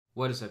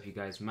What is up, you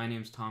guys? My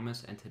name's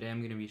Thomas, and today I'm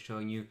going to be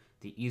showing you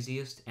the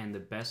easiest and the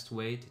best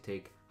way to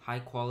take high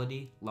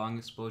quality, long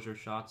exposure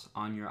shots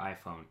on your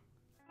iPhone.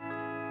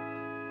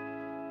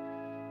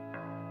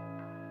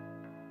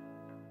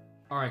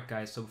 Alright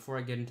guys, so before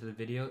I get into the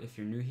video, if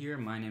you're new here,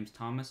 my name's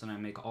Thomas and I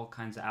make all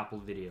kinds of Apple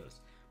videos.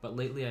 But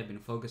lately I've been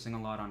focusing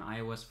a lot on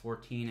iOS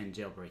 14 and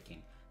jailbreaking.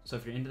 So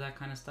if you're into that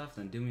kind of stuff,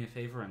 then do me a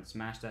favor and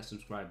smash that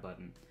subscribe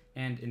button.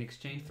 And in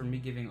exchange for me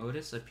giving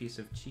Otis a piece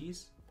of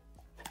cheese,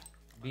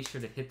 be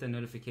sure to hit the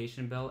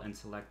notification bell and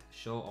select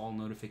Show All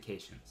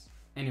Notifications.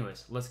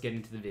 Anyways, let's get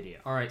into the video.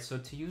 Alright, so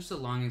to use the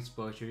long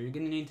exposure, you're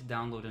going to need to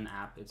download an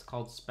app. It's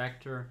called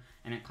Spectre,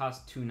 and it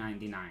costs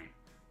 $2.99.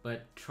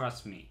 But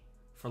trust me,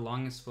 for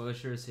long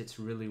exposures, it's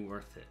really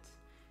worth it.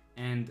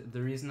 And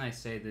the reason I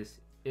say this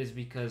is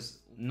because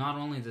not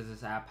only does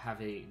this app have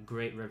a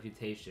great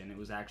reputation, it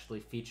was actually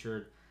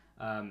featured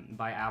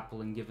by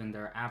Apple and given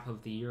their App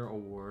of the Year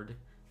award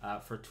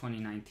for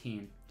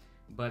 2019.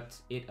 But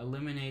it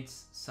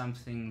eliminates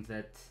something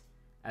that,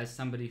 as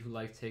somebody who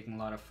likes taking a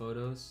lot of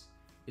photos,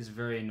 is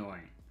very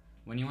annoying.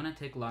 When you want to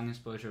take long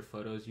exposure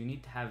photos, you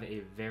need to have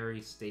a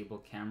very stable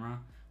camera,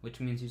 which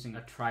means using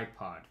a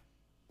tripod.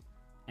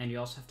 And you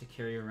also have to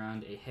carry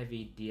around a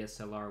heavy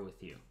DSLR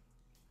with you.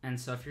 And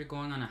so if you're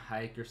going on a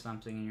hike or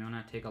something and you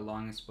want to take a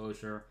long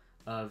exposure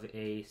of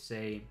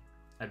say,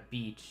 a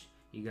beach,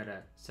 you gotta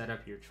set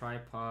up your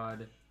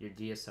tripod, your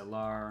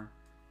DSLR,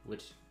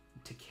 which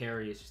to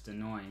carry is just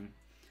annoying.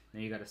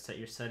 Then you gotta set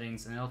your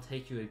settings, and it'll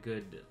take you a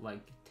good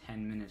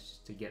 10 minutes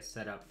to get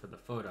set up for the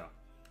photo.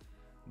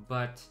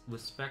 But with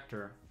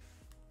Spectre,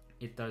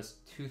 it does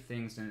two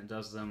things and it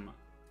does them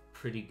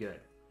pretty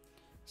good.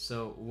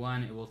 So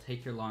one, it will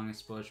take your long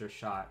exposure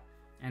shot,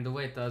 and the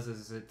way it does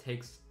is it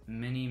takes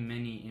many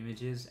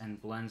images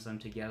and blends them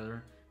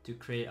together to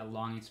create a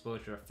long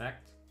exposure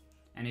effect,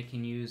 and it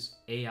can use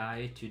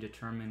AI to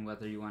determine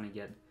whether you want to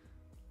get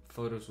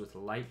photos with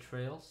light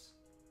trails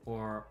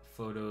or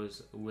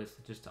photos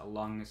with just a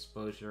long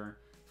exposure,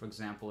 for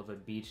example of a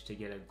beach, to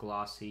get a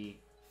glossy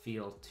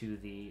feel to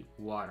the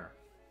water.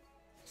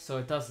 So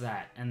it does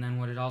that, and then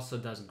what it also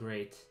does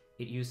great,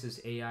 it uses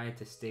AI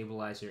to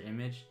stabilize your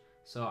image.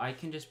 So I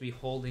can just be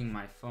holding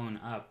my phone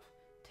up,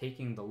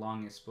 taking the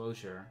long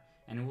exposure,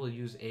 and it will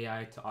use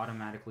AI to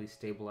automatically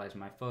stabilize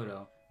my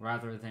photo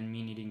rather than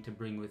me needing to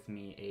bring with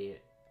me a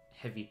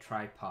heavy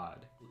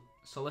tripod.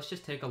 So let's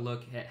just take a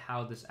look at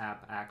how this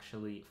app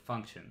actually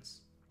functions.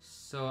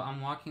 So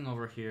I'm walking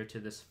over here to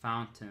this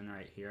fountain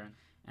right here,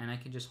 and I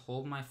can just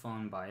hold my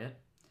phone by it,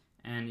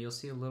 and you'll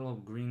see a little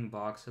green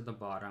box at the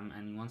bottom,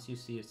 and once you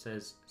see it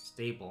says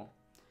stable,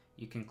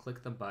 you can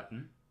click the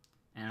button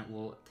and it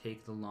will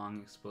take the long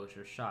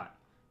exposure shot.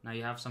 Now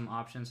you have some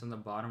options in the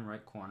bottom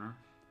right corner,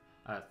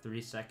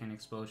 3-second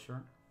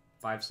exposure,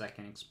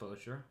 5-second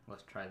exposure.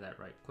 Let's try that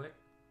right quick.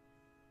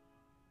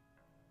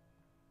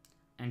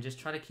 And just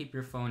try to keep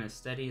your phone as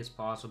steady as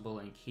possible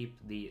and keep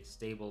the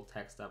stable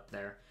text up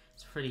there.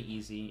 It's pretty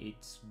easy,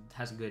 it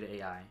has good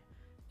AI.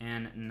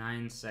 And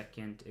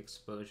 9-second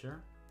exposure.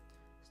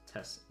 Let's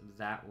test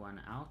that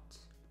one out.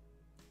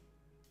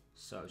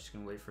 So I'm just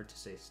gonna wait for it to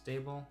say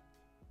stable.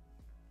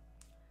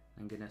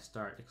 I'm gonna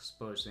start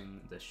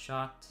exposing the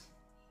shot.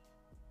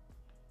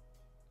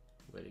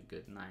 Wait a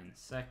good 9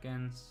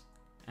 seconds.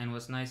 And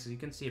what's nice is you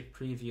can see a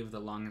preview of the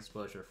long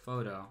exposure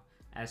photo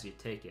as you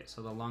take it.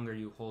 So the longer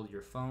you hold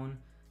your phone,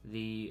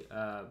 the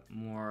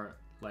more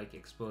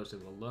exposed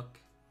it will look.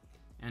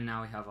 And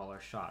now we have all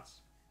our shots.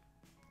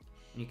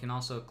 And you can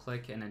also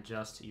click and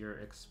adjust your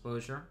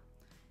exposure.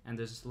 And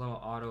there's this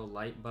little auto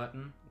light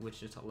button,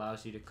 which just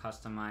allows you to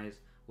customize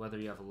whether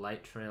you have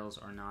light trails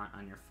or not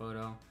on your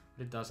photo,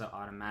 but it does it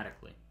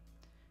automatically.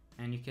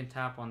 And you can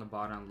tap on the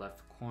bottom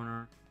left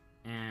corner,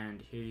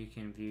 and here you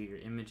can view your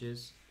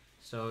images.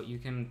 So you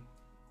can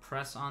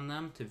press on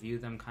them to view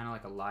them kind of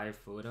like a live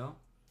photo,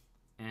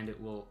 and it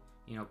will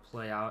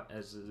play out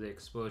as the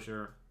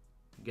exposure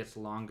gets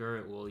longer.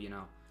 It will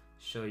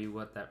show you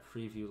what that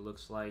preview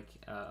looks like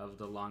of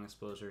the long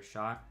exposure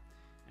shot.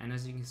 And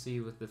as you can see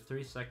with the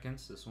 3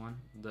 seconds, this one,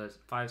 the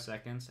 5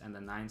 seconds and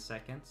the 9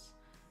 seconds,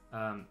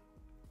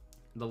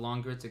 the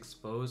longer it's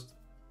exposed,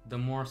 the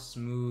more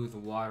smooth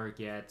water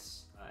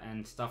gets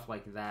and stuff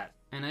like that.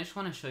 And I just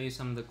want to show you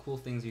some of the cool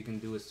things you can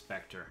do with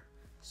Spectre.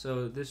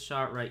 So this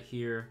shot right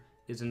here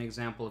is an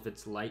example of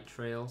its light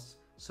trails.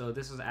 So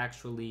this is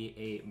actually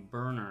a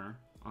burner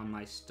on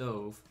my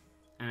stove,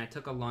 and I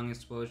took a long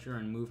exposure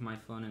and moved my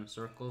phone in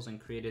circles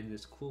and created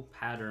this cool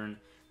pattern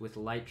with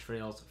light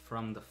trails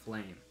from the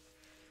flame.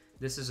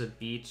 This is a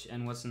beach,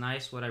 and what's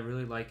nice, what I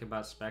really like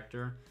about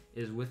Spectre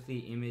is with the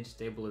image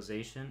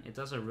stabilization, it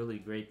does a really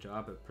great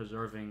job at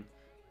preserving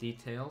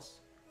details,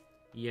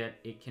 yet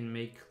it can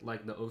make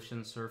the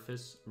ocean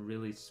surface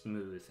really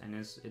smooth, and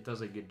it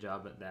does a good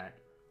job at that.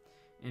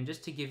 And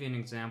just to give you an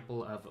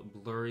example of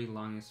blurry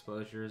long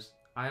exposures,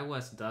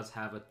 iOS does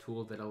have a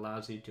tool that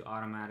allows you to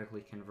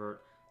automatically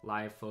convert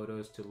live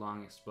photos to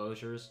long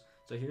exposures.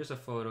 So here's a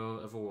photo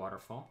of a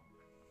waterfall.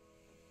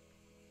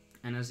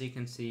 And as you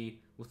can see,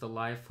 with a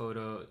live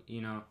photo,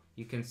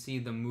 you can see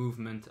the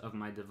movement of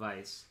my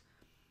device.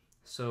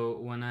 So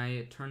when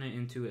I turn it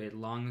into a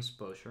long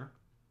exposure,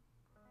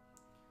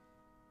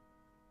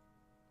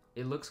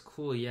 it looks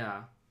cool,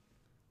 yeah,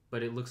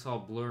 but it looks all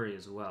blurry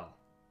as well.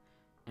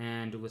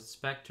 And with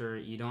Spectre,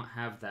 you don't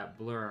have that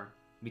blur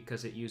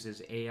because it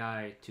uses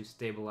AI to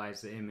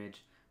stabilize the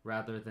image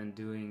rather than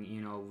doing,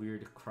 a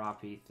weird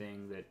croppy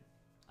thing that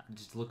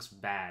just looks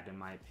bad in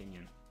my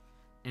opinion.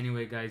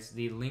 Anyway guys,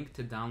 the link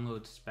to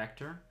download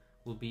Spectre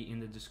will be in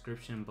the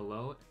description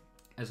below,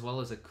 as well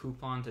as a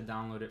coupon to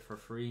download it for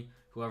free.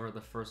 Whoever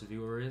the first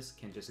viewer is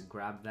can just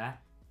grab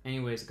that.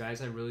 Anyways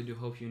guys, I really do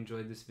hope you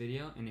enjoyed this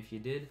video, and if you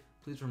did,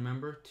 please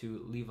remember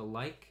to leave a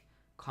like,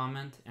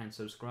 comment, and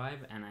subscribe,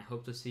 and I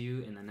hope to see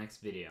you in the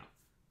next video.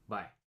 Bye.